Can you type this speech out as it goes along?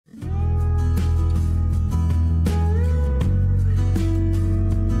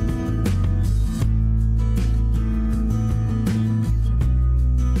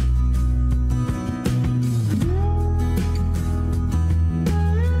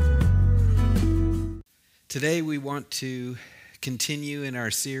Today we want to continue in our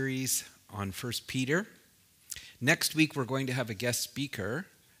series on 1 Peter. Next week we're going to have a guest speaker.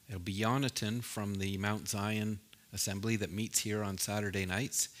 It'll be Jonathan from the Mount Zion Assembly that meets here on Saturday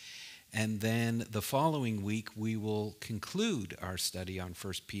nights. And then the following week we will conclude our study on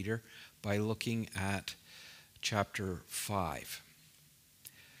 1 Peter by looking at chapter 5.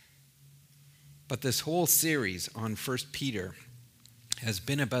 But this whole series on 1 Peter has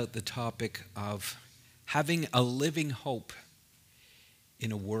been about the topic of having a living hope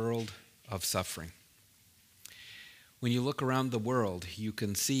in a world of suffering. When you look around the world, you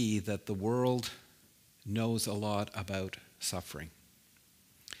can see that the world knows a lot about suffering.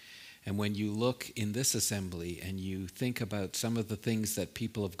 And when you look in this assembly and you think about some of the things that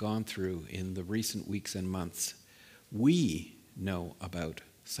people have gone through in the recent weeks and months, we know about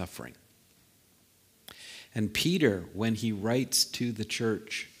suffering. And Peter, when he writes to the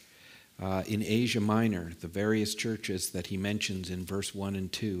church in Asia Minor, the various churches that he mentions in verse 1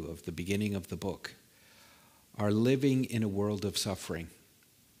 and 2 of the beginning of the book, are living in a world of suffering.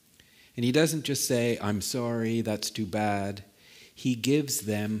 And he doesn't just say, I'm sorry, that's too bad. He gives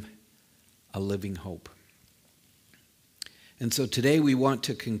them a living hope. And so today we want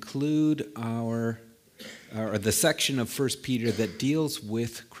to conclude the section of 1 Peter that deals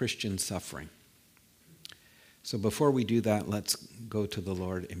with Christian suffering. So before we do that, let's go to the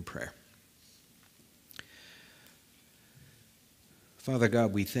Lord in prayer. Father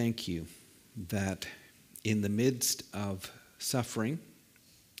God, we thank you that in the midst of suffering,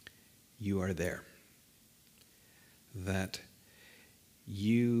 you are there. That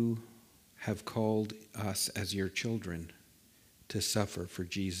you have called us as your children to suffer for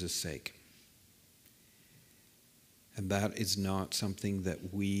Jesus' sake. And that is not something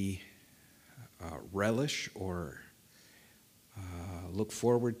that we relish or look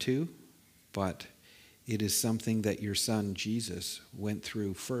forward to, but it is something that your son Jesus went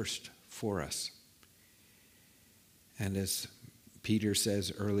through first for us. And as Peter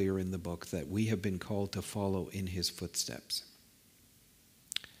says earlier in the book, that we have been called to follow in his footsteps.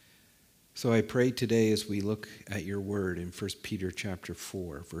 So I pray today as we look at your word in 1 Peter chapter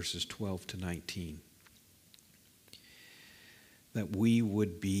 4, verses 12 to 19, that we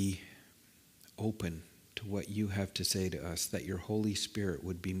would be open to what you have to say to us, that your Holy Spirit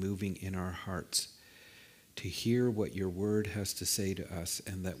would be moving in our hearts to hear what your word has to say to us,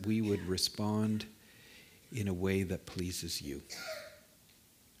 and that we would respond in a way that pleases you.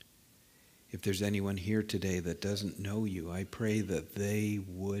 If there's anyone here today that doesn't know you, I pray that they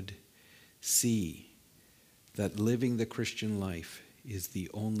would see that living the Christian life is the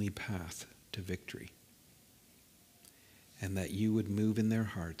only path to victory, and that you would move in their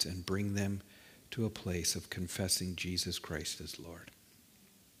hearts and bring them to a place of confessing Jesus Christ as Lord.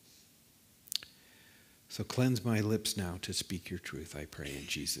 So cleanse my lips now to speak your truth, I pray in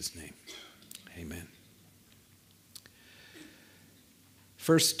Jesus' name. Amen.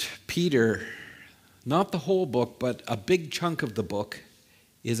 1 Peter, not the whole book, but a big chunk of the book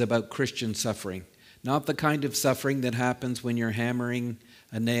is about Christian suffering. Not the kind of suffering that happens when you're hammering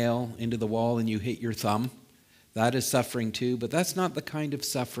a nail into the wall and you hit your thumb. That is suffering too, but that's not the kind of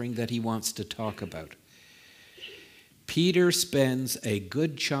suffering that he wants to talk about. Peter spends a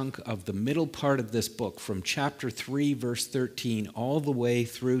good chunk of the middle part of this book, from chapter 3, verse 13, all the way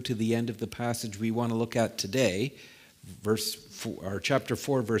through to the end of the passage we want to look at today, chapter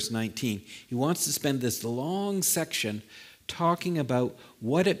 4, verse 19. He wants to spend this long section talking about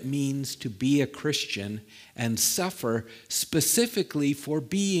what it means to be a Christian and suffer specifically for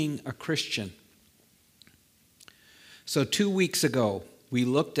being a Christian. So 2 weeks ago, we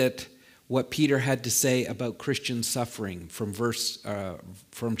looked at what Peter had to say about Christian suffering from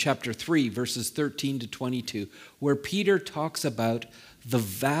chapter 3, verses 13 to 22, where Peter talks about the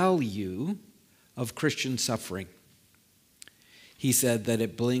value of Christian suffering. He said that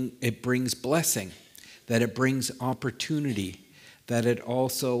it brings blessing, that it brings opportunity, that it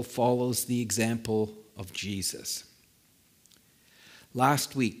also follows the example of Jesus.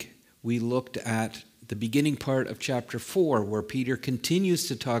 Last week, we looked at the beginning part of chapter 4, where Peter continues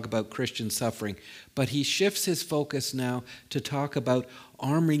to talk about Christian suffering, but he shifts his focus now to talk about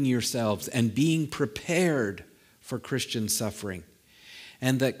arming yourselves and being prepared for Christian suffering.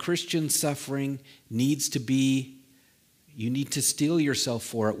 And that Christian suffering you need to steel yourself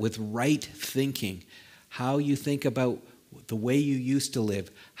for it with right thinking. How you think about the way you used to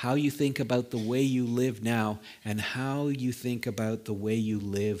live, how you think about the way you live now, and how you think about the way you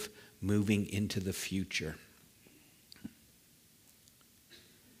live moving into the future.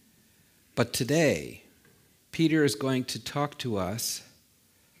 But today, Peter is going to talk to us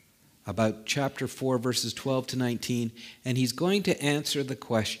about chapter 4, verses 12 to 19, and he's going to answer the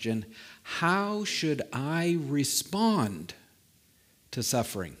question, how should I respond to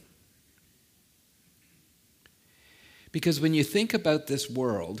suffering? Because when you think about this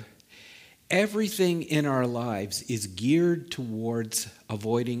world, everything in our lives is geared towards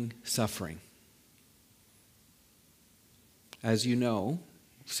avoiding suffering. As you know,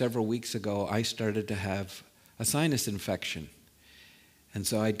 several weeks ago, I started to have a sinus infection. And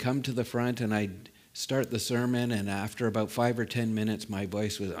so I'd come to the front and I'd start the sermon, and after about 5 or 10 minutes, my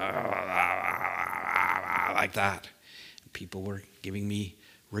voice was like that. People were giving me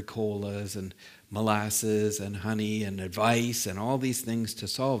Ricolas and molasses and honey and advice and all these things to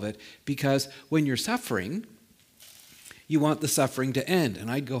solve it, because when you're suffering, you want the suffering to end. And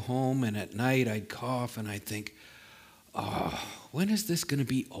I'd go home, and at night I'd cough and I'd think, oh, when is this going to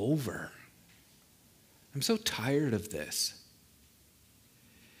be over? I'm so tired of this.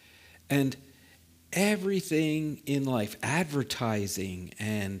 And everything in life, advertising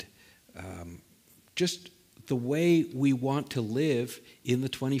and just the way we want to live in the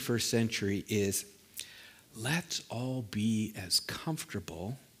 21st century is, let's all be as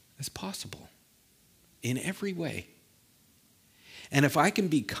comfortable as possible in every way. And if I can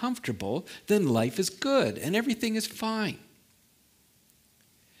be comfortable, then life is good and everything is fine.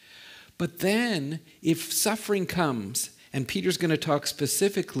 But then, if suffering comes, and Peter's going to talk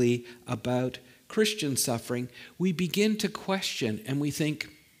specifically about Christian suffering, we begin to question and we think,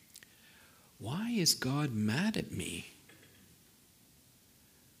 why is God mad at me?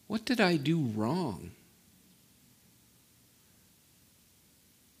 What did I do wrong?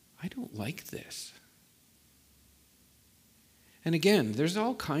 I don't like this. And again, there's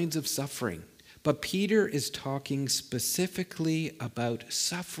all kinds of suffering, but Peter is talking specifically about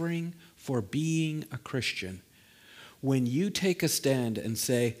suffering for being a Christian. When you take a stand and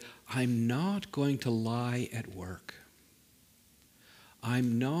say, I'm not going to lie at work.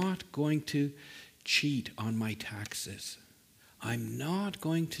 I'm not going to cheat on my taxes. I'm not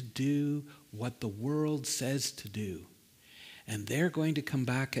going to do what the world says to do. And they're going to come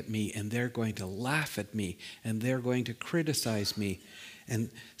back at me, and they're going to laugh at me, and they're going to criticize me. And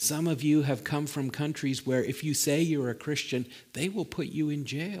some of you have come from countries where if you say you're a Christian, they will put you in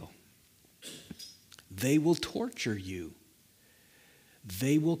jail. They will torture you.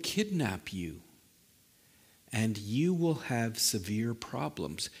 They will kidnap you. And you will have severe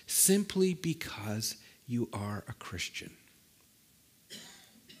problems simply because you are a Christian.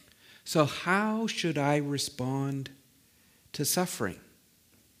 So how should I respond to suffering?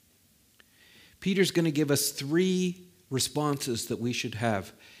 Peter's going to give us 3 responses that we should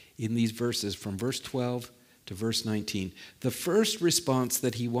have in these verses from verse 12 to verse 19. The first response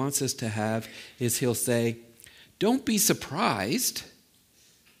that he wants us to have is he'll say, don't be surprised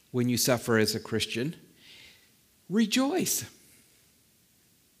when you suffer as a Christian. Rejoice.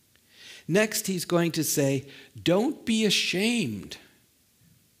 Next, he's going to say, don't be ashamed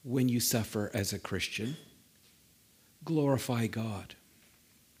when you suffer as a Christian. Glorify God.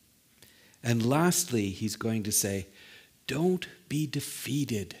 And lastly, he's going to say, don't be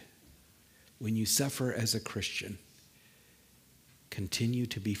defeated when you suffer as a Christian. Continue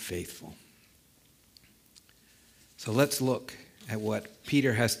to be faithful. So let's look at what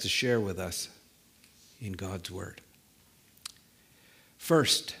Peter has to share with us in God's Word.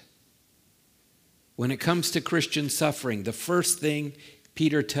 First, when it comes to Christian suffering, the first thing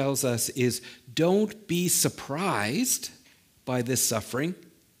Peter tells us is don't be surprised by this suffering.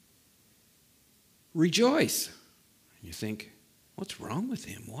 Rejoice. And you think, what's wrong with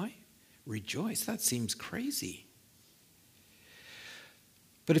him? Why rejoice? That seems crazy.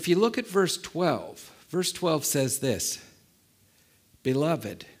 But if you look at verse 12 says this,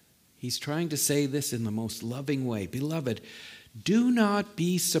 Beloved, he's trying to say this in the most loving way. Beloved, do not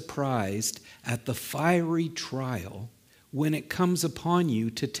be surprised at the fiery trial when it comes upon you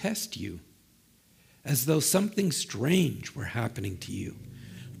to test you, as though something strange were happening to you.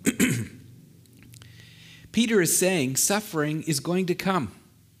 Peter is saying suffering is going to come.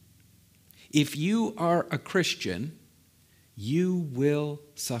 If you are a Christian, you will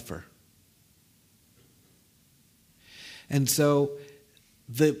suffer. And so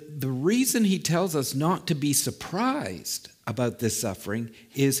the reason he tells us not to be surprised about this suffering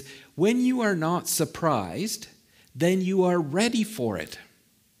is when you are not surprised, then you are ready for it.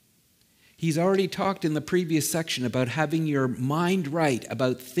 He's already talked in the previous section about having your mind right,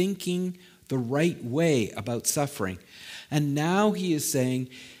 about thinking the right way about suffering. And now he is saying,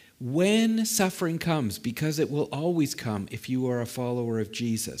 when suffering comes, because it will always come if you are a follower of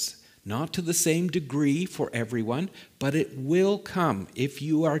Jesus, Not to the same degree for everyone, but it will come if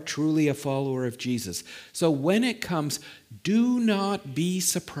you are truly a follower of Jesus. So when it comes, do not be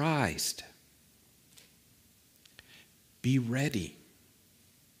surprised. Be ready.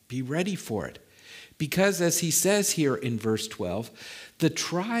 Be ready for it. Because as he says here in verse 12, the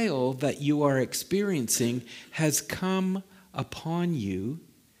trial that you are experiencing has come upon you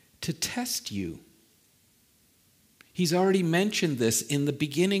to test you. He's already mentioned this in the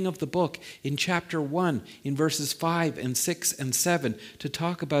beginning of the book, in chapter 1, in verses 5 and 6 and 7, to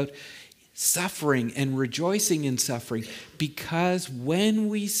talk about suffering and rejoicing in suffering, because when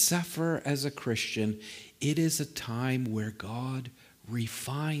we suffer as a Christian, it is a time where God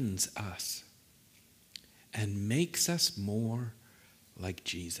refines us and makes us more like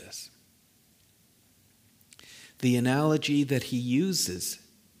Jesus. The analogy that he uses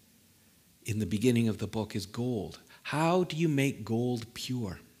in the beginning of the book is gold. How do you make gold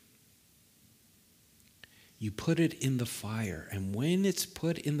pure? You put it in the fire, and when it's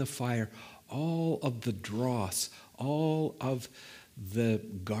put in the fire, all of the dross, all of the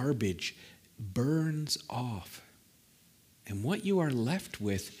garbage burns off. And what you are left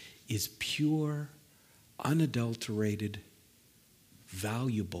with is pure, unadulterated,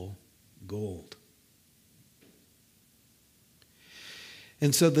 valuable gold.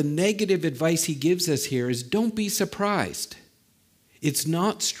 And so the negative advice he gives us here is don't be surprised. It's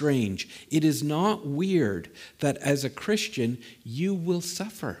not strange. It is not weird that as a Christian you will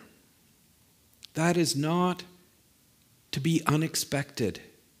suffer. That is not to be unexpected.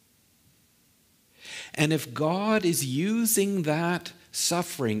 And if God is using that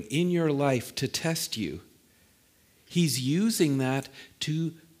suffering in your life to test you, he's using that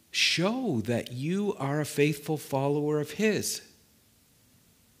to show that you are a faithful follower of his.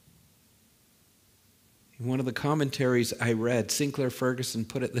 In one of the commentaries I read, Sinclair Ferguson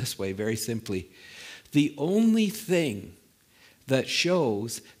put it this way, very simply: the only thing that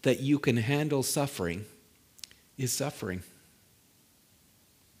shows that you can handle suffering is suffering.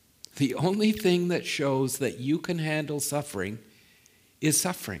 The only thing that shows that you can handle suffering is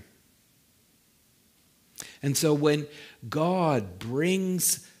suffering. And so when God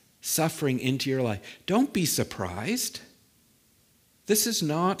brings suffering into your life, don't be surprised. This is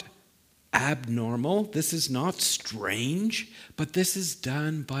not abnormal. This is not strange, but this is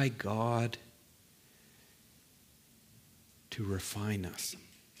done by God to refine us,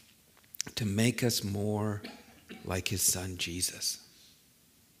 to make us more like his son Jesus.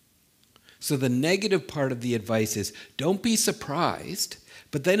 So the negative part of the advice is don't be surprised.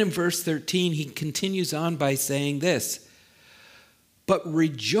 But then in verse 13, he continues on by saying this, but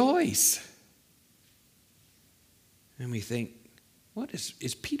rejoice. And we think, what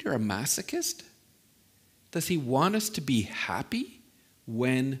is Peter a masochist? Does he want us to be happy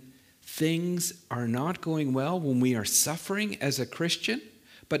when things are not going well, when we are suffering as a Christian?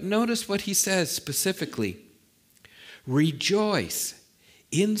 But notice what he says specifically. Rejoice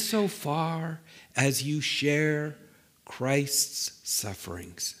insofar as you share Christ's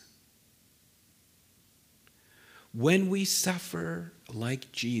sufferings. When we suffer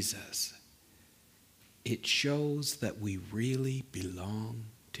like Jesus, it shows that we really belong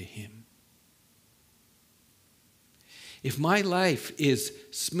to him. If my life is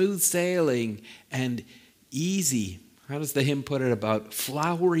smooth sailing and easy, how does the hymn put it about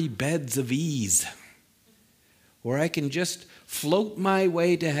flowery beds of ease, where I can just float my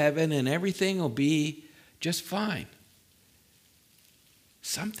way to heaven and everything will be just fine,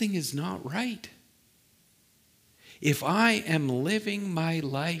 something is not right. If I am living my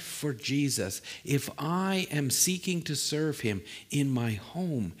life for Jesus, if I am seeking to serve him in my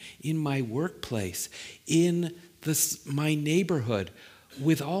home, in my workplace, in my neighborhood,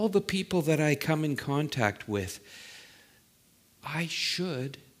 with all the people that I come in contact with, I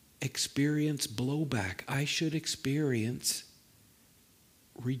should experience blowback. I should experience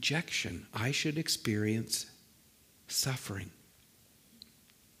rejection. I should experience suffering.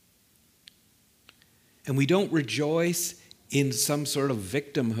 And we don't rejoice in some sort of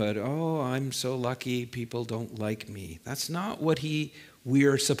victimhood. Oh, I'm so lucky people don't like me. That's not what we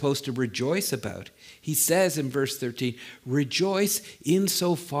are supposed to rejoice about. He says in verse 13, rejoice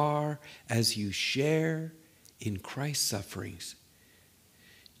insofar as you share in Christ's sufferings.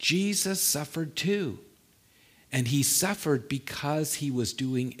 Jesus suffered too. And he suffered because he was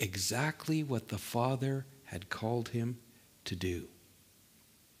doing exactly what the Father had called him to do.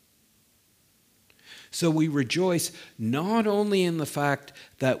 So we rejoice not only in the fact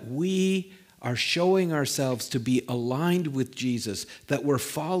that we are showing ourselves to be aligned with Jesus, that we're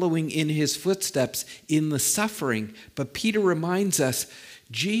following in his footsteps in the suffering, but Peter reminds us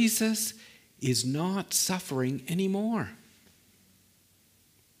Jesus is not suffering anymore.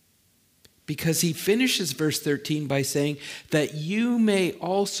 Because he finishes verse 13 by saying that you may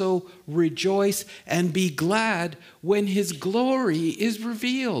also rejoice and be glad when his glory is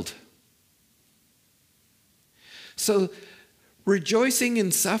revealed. So rejoicing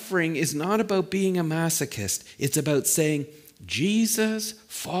in suffering is not about being a masochist. It's about saying, Jesus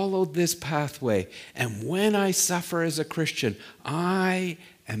followed this pathway, and when I suffer as a Christian, I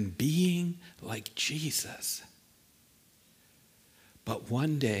am being like Jesus. But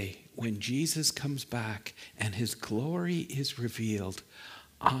one day, when Jesus comes back and his glory is revealed,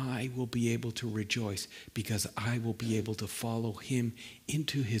 I will be able to rejoice because I will be able to follow him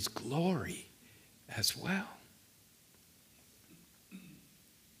into his glory as well.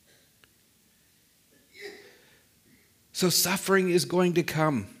 So suffering is going to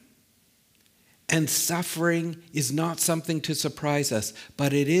come. And suffering is not something to surprise us,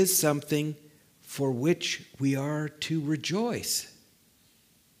 but it is something for which we are to rejoice.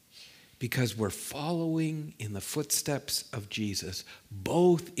 Because we're following in the footsteps of Jesus,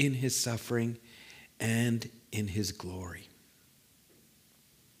 both in his suffering and in his glory.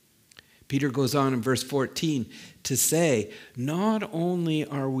 Peter goes on in verse 14 to say, not only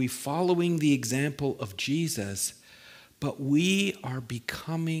are we following the example of Jesus, but we are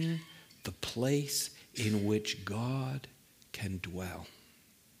becoming the place in which God can dwell.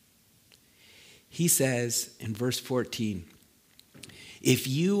 He says in verse 14, if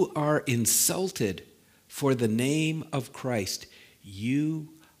you are insulted for the name of Christ, you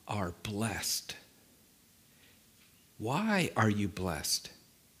are blessed. Why are you blessed?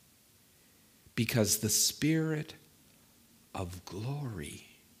 Because the Spirit of glory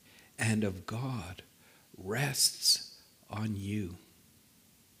and of God rests on you.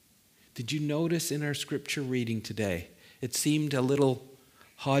 Did you notice in our scripture reading today, it seemed a little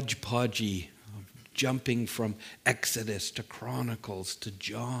hodgepodgey, jumping from Exodus to Chronicles to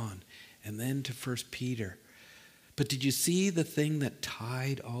John and then to 1 Peter. But did you see the thing that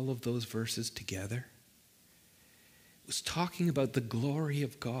tied all of those verses together? It was talking about the glory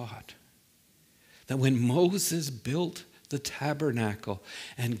of God. That when Moses built the tabernacle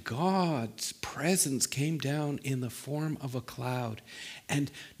and God's presence came down in the form of a cloud,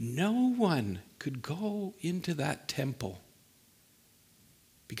 and no one could go into that temple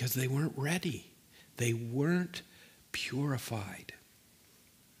because they weren't ready. They weren't purified.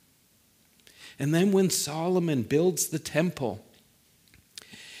 And then when Solomon builds the temple,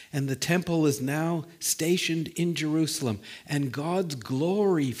 and the temple is now stationed in Jerusalem, and God's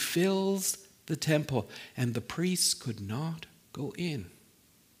glory fills the temple, and the priests could not go in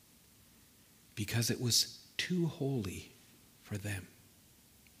because it was too holy for them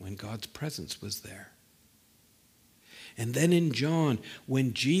when God's presence was there. And then in John,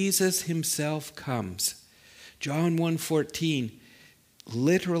 when Jesus himself comes, John 1:14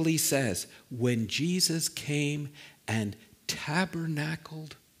 literally says, when Jesus came and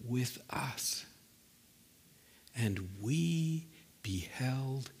tabernacled with us, and we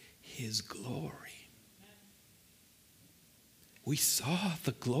beheld his glory. We saw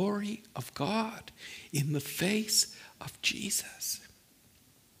the glory of God in the face of Jesus.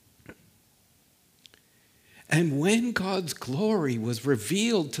 And when God's glory was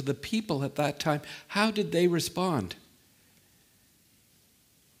revealed to the people at that time, how did they respond?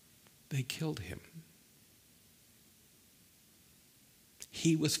 They killed him.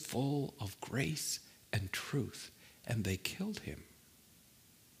 He was full of grace and truth, and they killed him.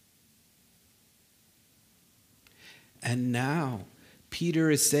 And now, Peter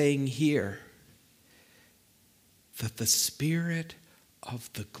is saying here that the Spirit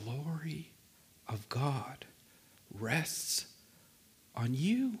of the glory of God rests on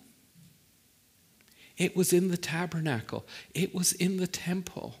you. It was in the tabernacle. It was in the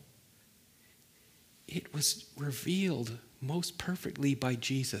temple. It was revealed most perfectly by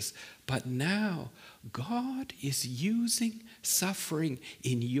Jesus. But now, God is using suffering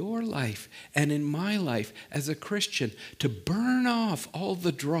in your life and in my life as a Christian to burn off all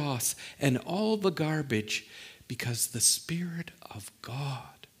the dross and all the garbage, because the Spirit of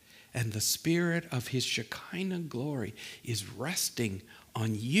God and the Spirit of his Shekinah glory is resting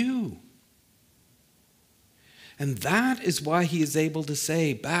on you. And that is why he is able to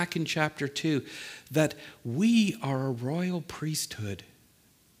say back in chapter 2 that we are a royal priesthood.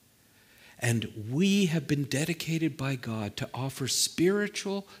 And we have been dedicated by God to offer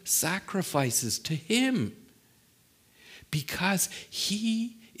spiritual sacrifices to him, because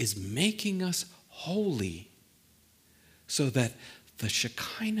he is making us holy so that the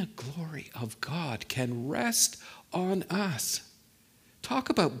Shekinah glory of God can rest on us, Talk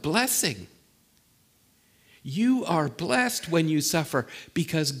about blessing. You are blessed when you suffer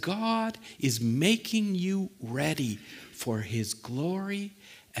because God is making you ready for his glory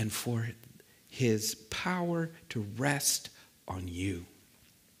and for his power to rest on you.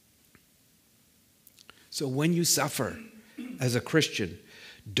 So when you suffer as a Christian,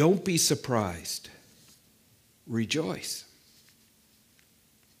 don't be surprised. Rejoice.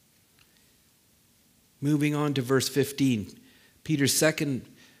 Moving on to verse 15, Peter's second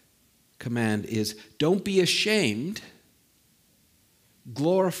command is, don't be ashamed,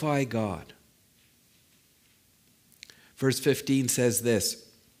 glorify God. Verse 15 says this,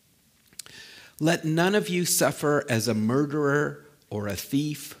 let none of you suffer as a murderer or a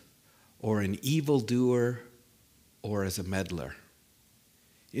thief or an evildoer or as a meddler.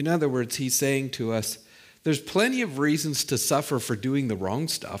 In other words, he's saying to us, there's plenty of reasons to suffer for doing the wrong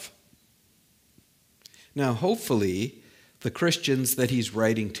stuff. Now, hopefully, the Christians that he's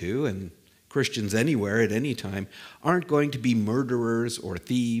writing to, and Christians anywhere at any time, aren't going to be murderers or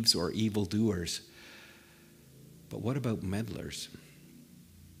thieves or evildoers. But what about meddlers?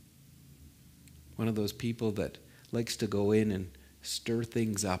 One of those people that likes to go in and stir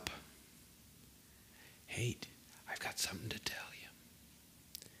things up. Hey, I've got something to tell you.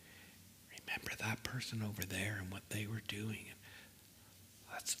 Remember that person over there and what they were doing?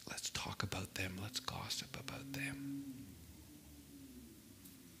 Let's talk about them. Let's gossip about them.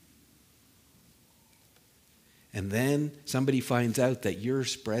 And then somebody finds out that you're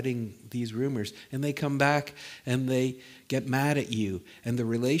spreading these rumors, and they come back and they get mad at you, and the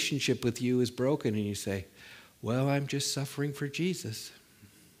relationship with you is broken, and you say, well, I'm just suffering for Jesus.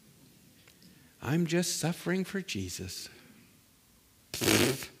 I'm just suffering for Jesus.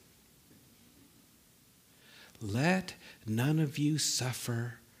 Let none of you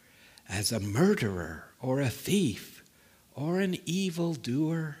suffer as a murderer or a thief or an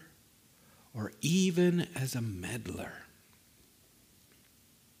evildoer or even as a meddler.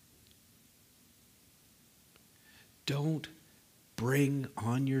 Don't bring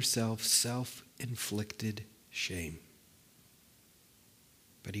on yourself self-inflicted shame.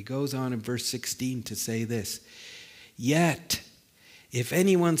 But he goes on in verse 16 to say this, yet if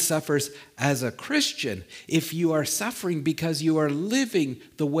anyone suffers as a Christian, if you are suffering because you are living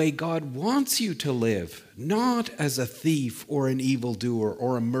the way God wants you to live, not as a thief or an evildoer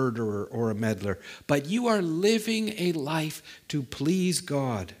or a murderer or a meddler, but you are living a life to please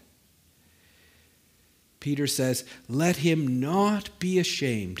God, Peter says, let him not be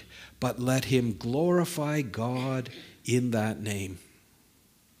ashamed, but let him glorify God in that name.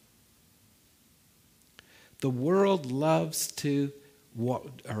 The world loves to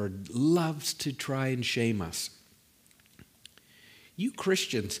try and shame us. You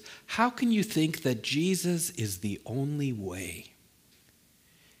Christians, how can you think that Jesus is the only way?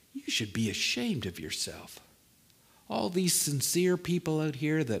 You should be ashamed of yourself. All these sincere people out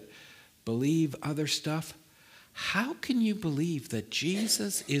here that believe other stuff, how can you believe that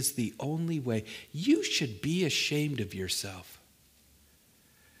Jesus is the only way? You should be ashamed of yourself.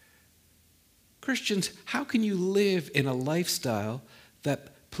 Christians, how can you live in a lifestyle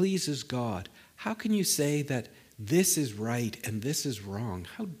that pleases God? How can you say that this is right and this is wrong?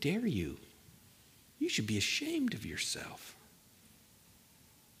 How dare you? You should be ashamed of yourself.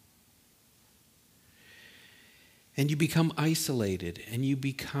 And you become isolated and you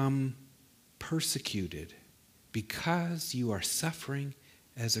become persecuted because you are suffering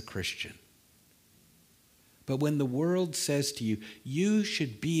as a Christian. But when the world says to you, you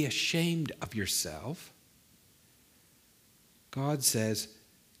should be ashamed of yourself, God says,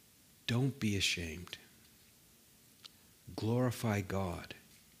 don't be ashamed. Glorify God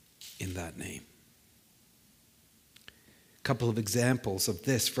in that name. A couple of examples of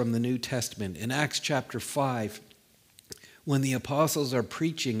this from the New Testament. In Acts chapter 5, when the apostles are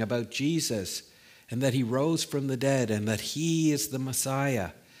preaching about Jesus and that he rose from the dead and that he is the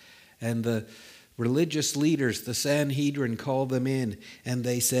Messiah, and the religious leaders, the Sanhedrin, call them in and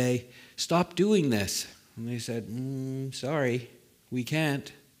they say, stop doing this. And they said, sorry, we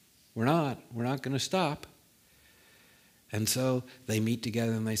can't. We're not going to stop. And so they meet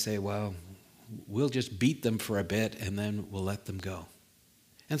together and they say, well, we'll just beat them for a bit and then we'll let them go.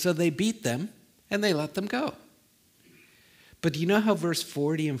 And so they beat them and they let them go. But do you know how verse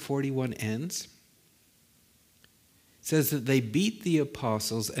 40 and 41 ends? It says that they beat the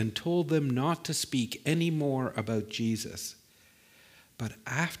apostles and told them not to speak any more about Jesus. But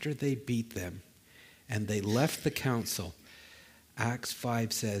after they beat them and they left the council, Acts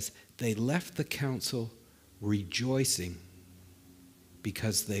 5 says, they left the council rejoicing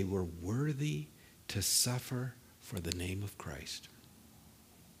because they were worthy to suffer for the name of Christ.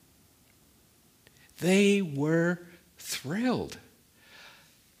 They were thrilled.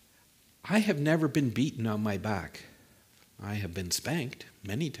 I have never been beaten on my back. I have been spanked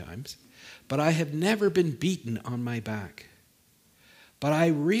many times, but I have never been beaten on my back. But I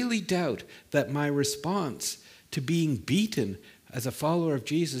really doubt that my response to being beaten as a follower of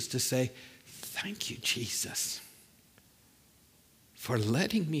Jesus to say, thank you, Jesus, for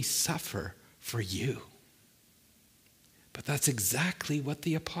letting me suffer for you. But that's exactly what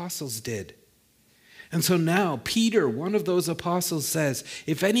the apostles did. And so now Peter, one of those apostles, says,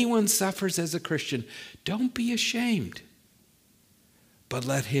 if anyone suffers as a Christian, don't be ashamed, but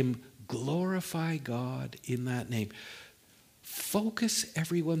let him glorify God in that name. Focus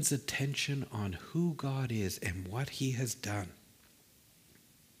everyone's attention on who God is and what he has done.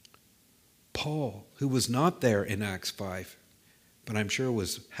 Paul, who was not there in Acts 5, but I'm sure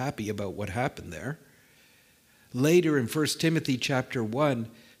was happy about what happened there, later in 1 Timothy chapter 1,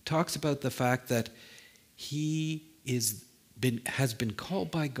 talks about the fact that he has been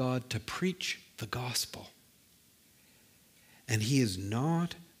called by God to preach the gospel. And he is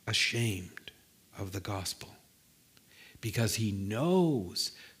not ashamed of the gospel because he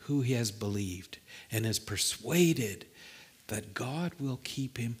knows who he has believed and is persuaded that God will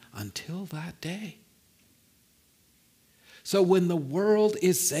keep him until that day. So when the world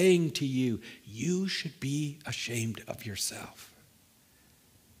is saying to you, you should be ashamed of yourself,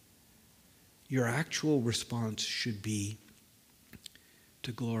 your actual response should be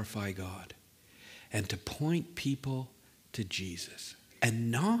to glorify God and to point people to Jesus and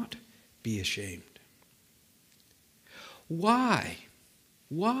not be ashamed. Why?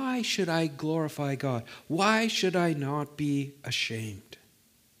 Why should I glorify God? Why should I not be ashamed?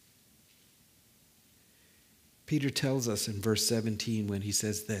 Peter tells us in verse 17 when he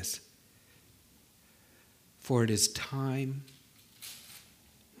says this, for it is time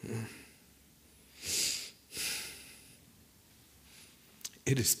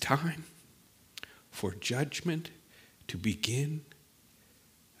for judgment to begin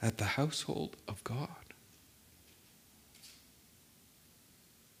at the household of God.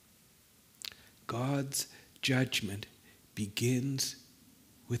 God's judgment begins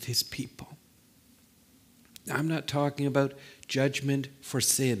with his people. Now, I'm not talking about judgment for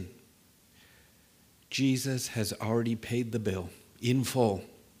sin. Jesus has already paid the bill in full.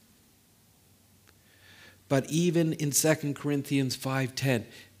 But even in 2 Corinthians 5:10,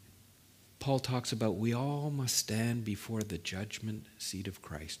 Paul talks about we all must stand before the judgment seat of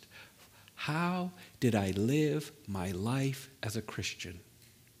Christ. How did I live my life as a Christian?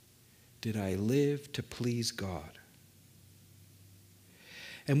 Did I live to please God?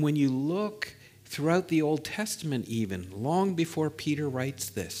 And when you look throughout the Old Testament even, long before Peter writes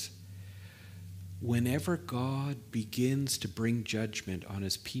this, whenever God begins to bring judgment on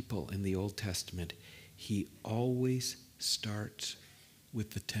his people in the Old Testament, he always starts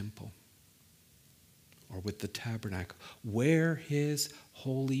with the temple or with the tabernacle, where his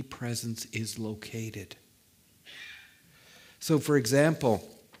holy presence is located. So, for example,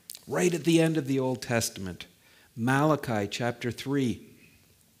 right at the end of the Old Testament, Malachi chapter 3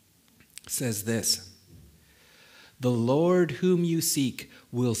 says this, the Lord whom you seek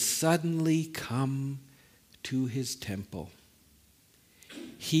will suddenly come to his temple.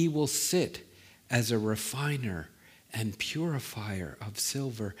 He will sit as a refiner and purifier of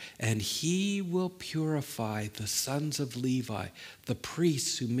silver, and he will purify the sons of Levi, the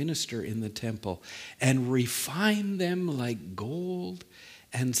priests who minister in the temple, and refine them like gold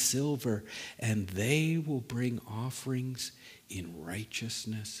and silver, and they will bring offerings in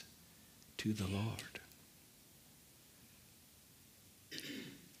righteousness to the Lord.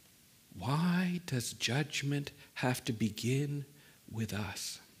 Why does judgment have to begin with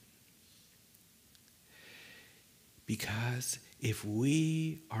us? Because if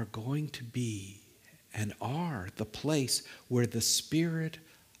we are going to be and are the place where the Spirit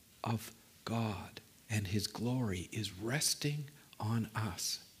of God and his glory is resting on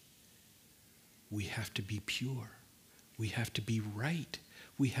us, we have to be pure. We have to be right.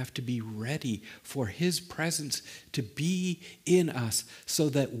 We have to be ready for his presence to be in us so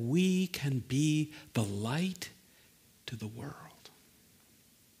that we can be the light to the world.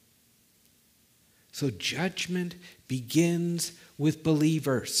 So judgment begins with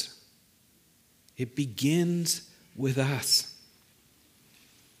believers. It begins with us.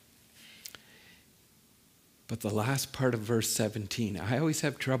 But the last part of verse 17, I always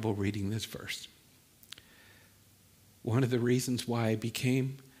have trouble reading this verse. One of the reasons why I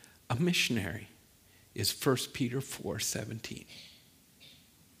became a missionary is 1 Peter 4:17.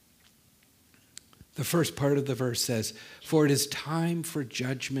 The first part of the verse says, for it is time for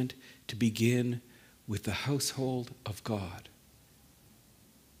judgment to begin with the household of God.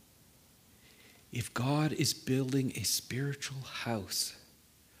 If God is building a spiritual house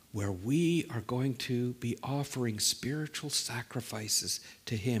where we are going to be offering spiritual sacrifices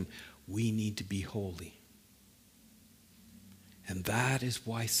to him, we need to be holy. And that is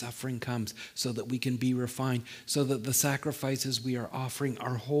why suffering comes, so that we can be refined, so that the sacrifices we are offering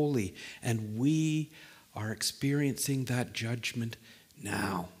are holy. And we are experiencing that judgment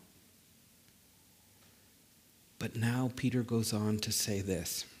now. But now Peter goes on to say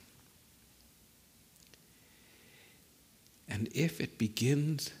this. And if it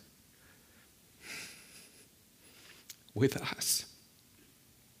begins with us,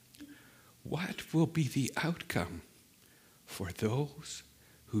 what will be the outcome for those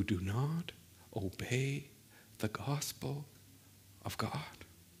who do not obey the gospel of God?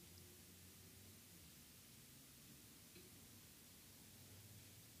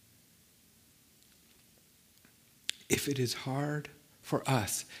 If it is hard for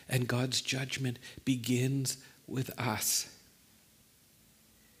us and God's judgment begins with us,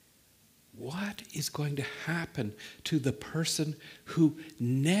 what is going to happen to the person who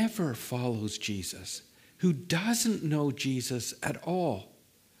never follows Jesus, who doesn't know Jesus at all?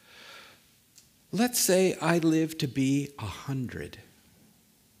 Let's say I live to be 100.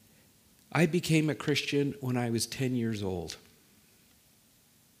 I became a Christian when I was 10 years old.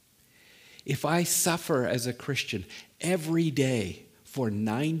 If I suffer as a Christian every day for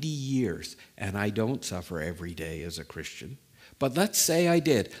 90 years, and I don't suffer every day as a Christian, but let's say I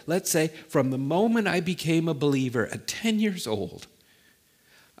did. Let's say from the moment I became a believer at 10 years old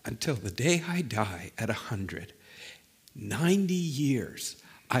until the day I die at 100, 90 years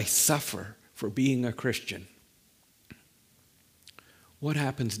I suffer for being a Christian. What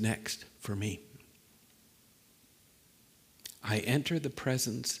happens next for me? I enter the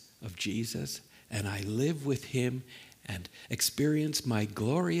presence of Jesus and I live with him and experience my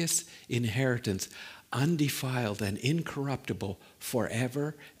glorious inheritance, undefiled and incorruptible,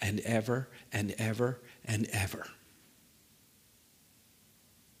 forever and ever and ever and ever.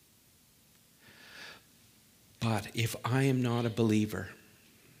 But if I am not a believer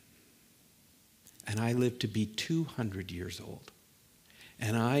and I live to be 200 years old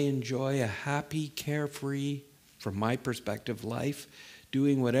and I enjoy a happy, carefree, from my perspective, life,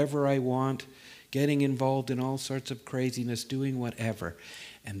 doing whatever I want, getting involved in all sorts of craziness, doing whatever,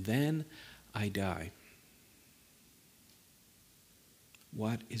 and then I die,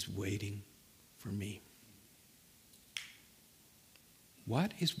 what is waiting for me?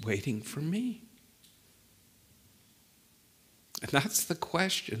 What is waiting for me? And that's the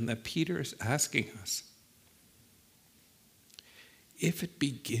question that Peter is asking us. If it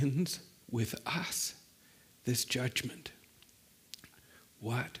begins with us, this judgment,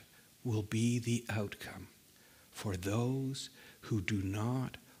 what will be the outcome for those who do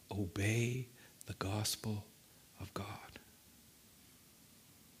not obey the gospel of God?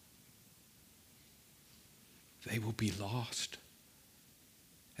 They will be lost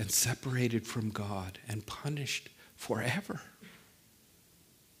and separated from God and punished forever.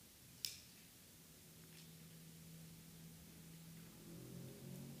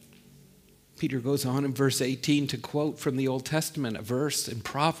 Peter goes on in verse 18 to quote from the Old Testament, a verse in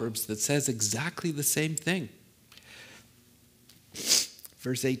Proverbs that says exactly the same thing.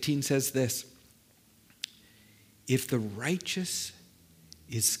 Verse 18 says this: if the righteous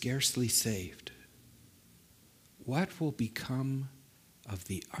is scarcely saved, what will become of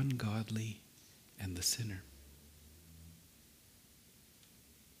the ungodly and the sinner?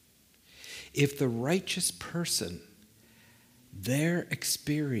 If the righteous person, their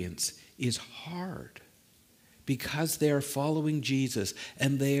experience is hard because they are following Jesus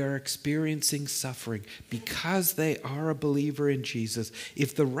and they are experiencing suffering because they are a believer in Jesus,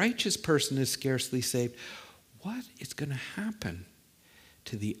 if the righteous person is scarcely saved, what is going to happen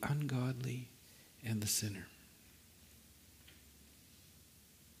to the ungodly and the sinner?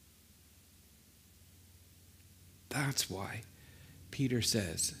 That's why Peter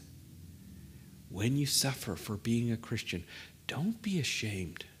says, when you suffer for being a Christian, don't be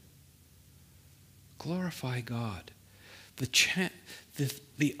ashamed. Glorify God.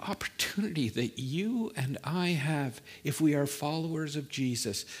 The opportunity that you and I have, if we are followers of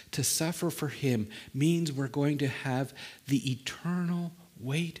Jesus, to suffer for him means we're going to have the eternal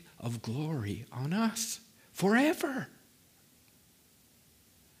weight of glory on us forever.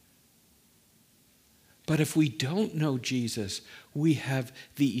 But if we don't know Jesus, we have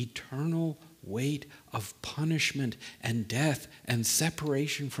the eternal weight of punishment and death and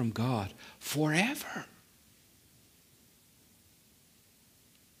separation from God forever.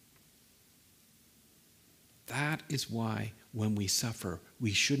 That is why when we suffer,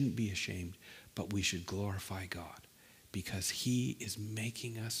 we shouldn't be ashamed, but we should glorify God, because he is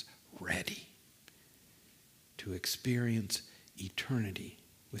making us ready to experience eternity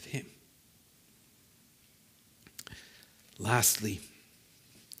with him. Lastly,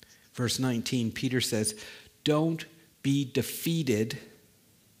 verse 19, Peter says, don't be defeated,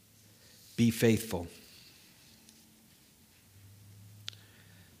 be faithful.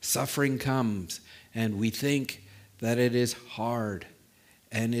 Suffering comes, and we think that it is hard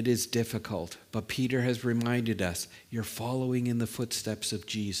and it is difficult. But Peter has reminded us, you're following in the footsteps of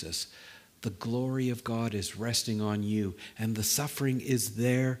Jesus. The glory of God is resting on you, and the suffering is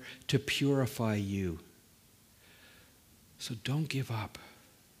there to purify you. So don't give up.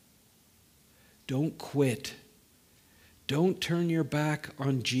 Don't quit. Don't turn your back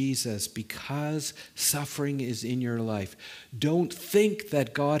on Jesus because suffering is in your life. Don't think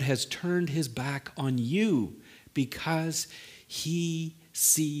that God has turned his back on you because he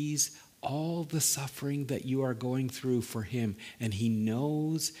sees all the suffering that you are going through for him, and he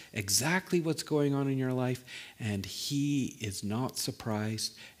knows exactly what's going on in your life, and he is not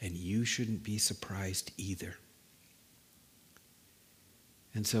surprised, and you shouldn't be surprised either.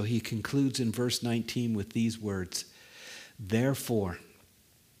 And so he concludes in verse 19 with these words, therefore,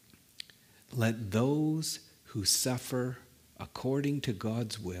 let those who suffer according to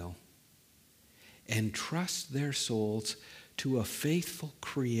God's will entrust their souls to a faithful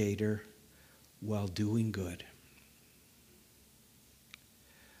Creator while doing good.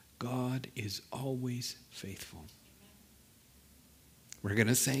 God is always faithful. We're going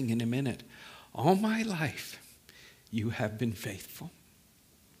to sing in a minute, all my life you have been faithful.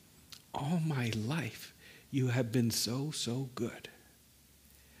 All my life you have been so, so good.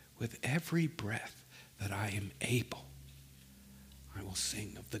 With every breath that I am able, I will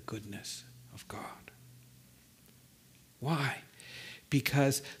sing of the goodness of God. Why?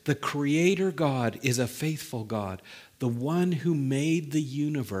 Because the Creator God is a faithful God. The one who made the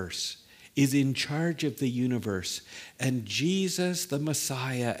universe is in charge of the universe. And Jesus, the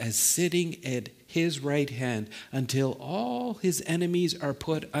Messiah, is sitting at his right hand until all his enemies are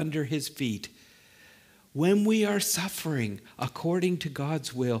put under his feet. When we are suffering according to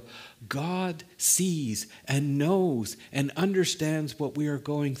God's will, God sees and knows and understands what we are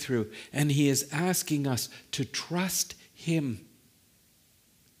going through. And he is asking us to trust him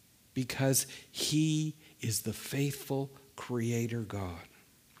because he is the faithful Creator God.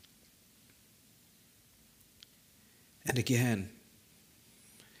 And again,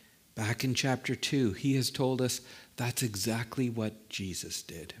 back in chapter 2, he has told us that's exactly what Jesus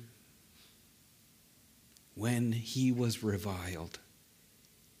did. When he was reviled,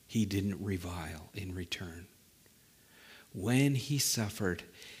 he didn't revile in return. When he suffered,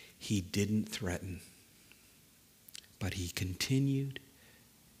 he didn't threaten, but he continued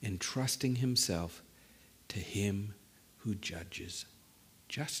entrusting himself to him who judges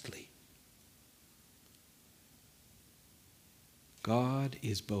justly. God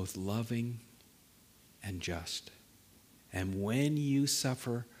is both loving and just. And when you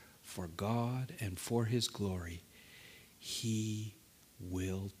suffer for God and for his glory, he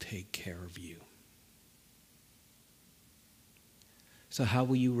will take care of you. So how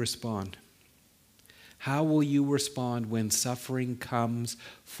will you respond? How will you respond when suffering comes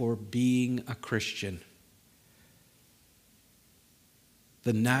for being a Christian?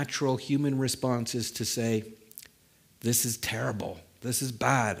 The natural human response is to say, this is terrible. This is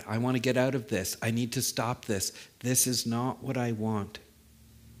bad. I want to get out of this. I need to stop this. This is not what I want.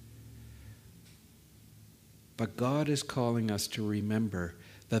 But God is calling us to remember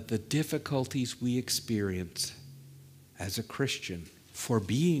that the difficulties we experience as a Christian, for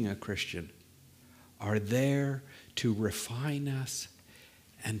being a Christian, are there to refine us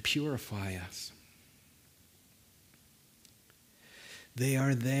and purify us. They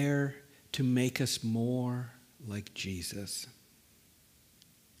are there to make us more like Jesus.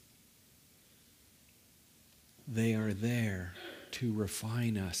 They are there to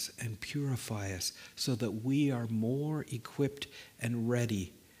refine us and purify us so that we are more equipped and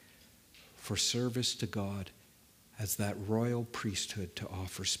ready for service to God as that royal priesthood to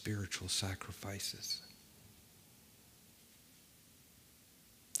offer spiritual sacrifices.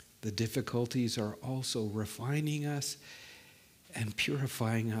 The difficulties are also refining us and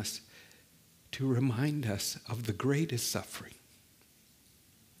purifying us to remind us of the greatest suffering.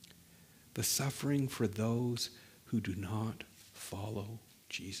 The suffering for those who do not follow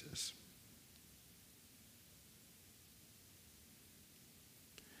Jesus.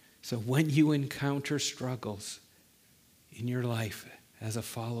 So when you encounter struggles in your life as a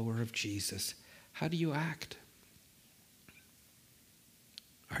follower of Jesus, how do you act?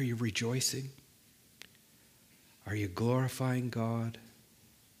 Are you rejoicing? Are you glorifying God?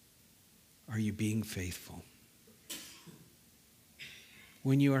 Are you being faithful?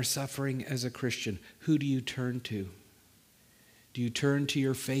 When you are suffering as a Christian, who do you turn to? Do you turn to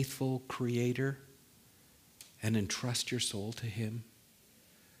your faithful Creator and entrust your soul to Him?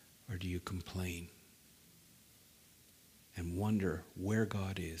 Or do you complain and wonder where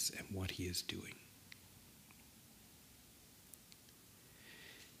God is and what He is doing?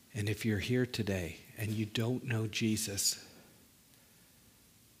 And if you're here today and you don't know Jesus,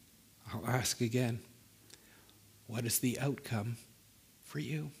 I'll ask again, what is the outcome for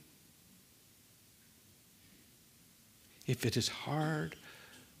you? If it is hard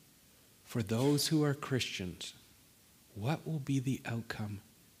for those who are Christians, what will be the outcome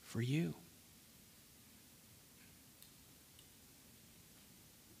for you?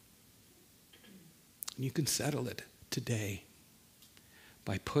 You can settle it today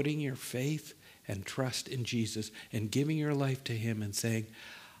by putting your faith and trust in Jesus and giving your life to Him and saying,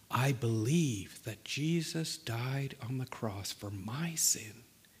 I believe that Jesus died on the cross for my sin,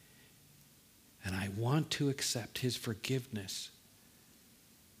 and I want to accept His forgiveness.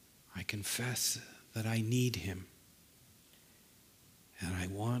 I confess that I need Him, and I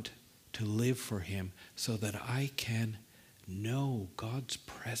want to live for Him so that I can know God's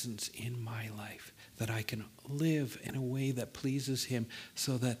presence in my life, that I can live in a way that pleases Him,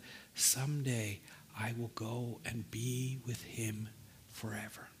 so that someday I will go and be with Him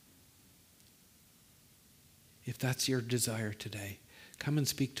forever. If that's your desire today, come and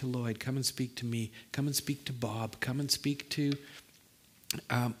speak to Lloyd, come and speak to me, come and speak to Bob, come and speak to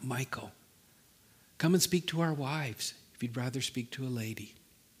Michael. Come and speak to our wives, if you'd rather speak to a lady.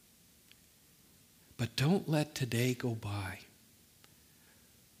 But don't let today go by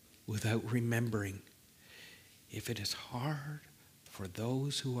without remembering, if it is hard for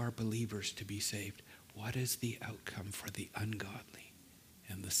those who are believers to be saved, what is the outcome for the ungodly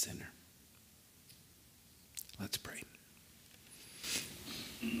and the sinner? Let's pray.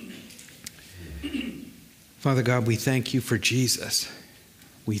 Father God, we thank you for Jesus.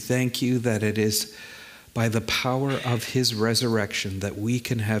 We thank you that it is by the power of his resurrection that we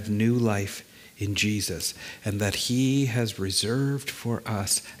can have new life in Jesus, and that he has reserved for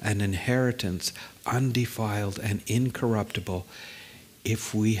us an inheritance undefiled and incorruptible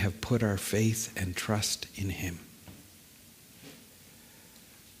if we have put our faith and trust in him.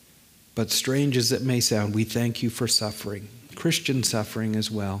 But strange as it may sound, we thank you for suffering, Christian suffering as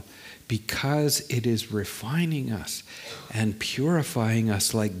well, because it is refining us and purifying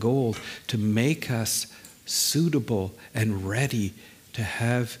us like gold to make us suitable and ready to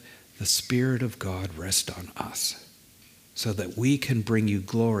have the Spirit of God rest on us, so that we can bring you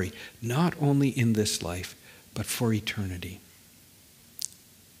glory, not only in this life, but for eternity.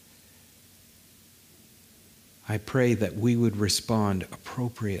 I pray that we would respond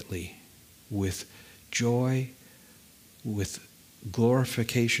appropriately with joy, with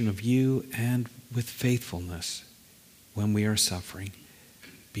glorification of you, and with faithfulness when we are suffering,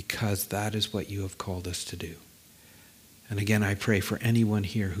 because that is what you have called us to do. And again, I pray for anyone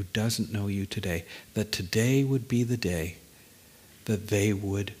here who doesn't know you today, that today would be the day that they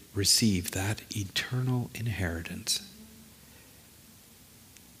would receive that eternal inheritance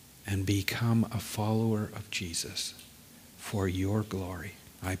and become a follower of Jesus for your glory.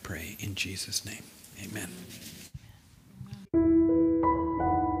 I pray in Jesus' name. Amen.